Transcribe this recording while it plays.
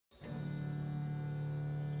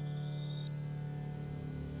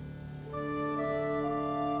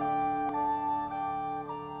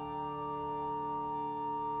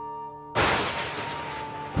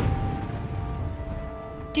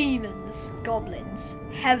demons, goblins,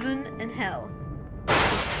 heaven and hell.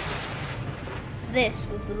 This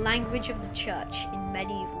was the language of the church in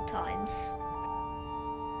medieval times.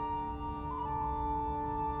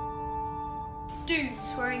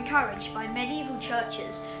 Dooms were encouraged by medieval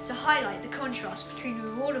churches to highlight the contrast between the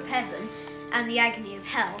rule of heaven and the agony of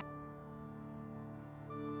hell,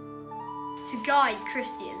 to guide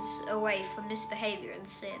Christians away from misbehaviour and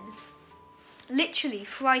sin, literally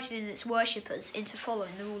frightening its worshippers into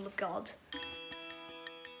following the rule of God.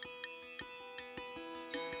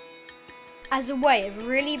 As a way of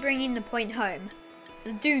really bringing the point home,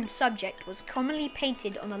 the doomed subject was commonly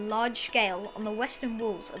painted on a large scale on the western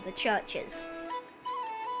walls of the churches.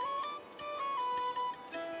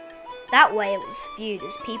 That way it was viewed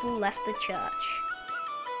as people left the church.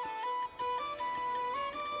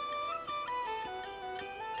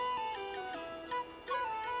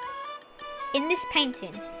 In this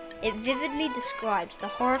painting, it vividly describes the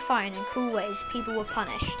horrifying and cruel ways people were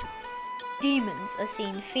punished. Demons are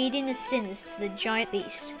seen feeding the sinners to the giant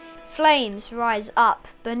beast. Flames rise up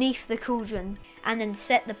beneath the cauldron and then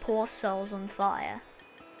set the poor souls on fire.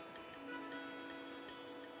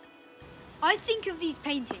 I think of these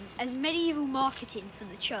paintings as medieval marketing for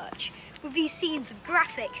the church, with these scenes of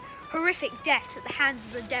graphic, horrific deaths at the hands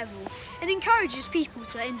of the devil, and encourages people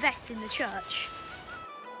to invest in the church.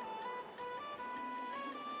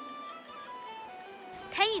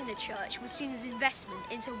 Paying the church was seen as investment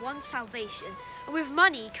into one's salvation, and with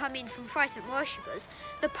money coming from frightened worshippers,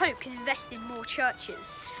 the Pope can invest in more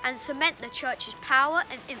churches and cement the church's power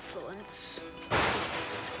and influence.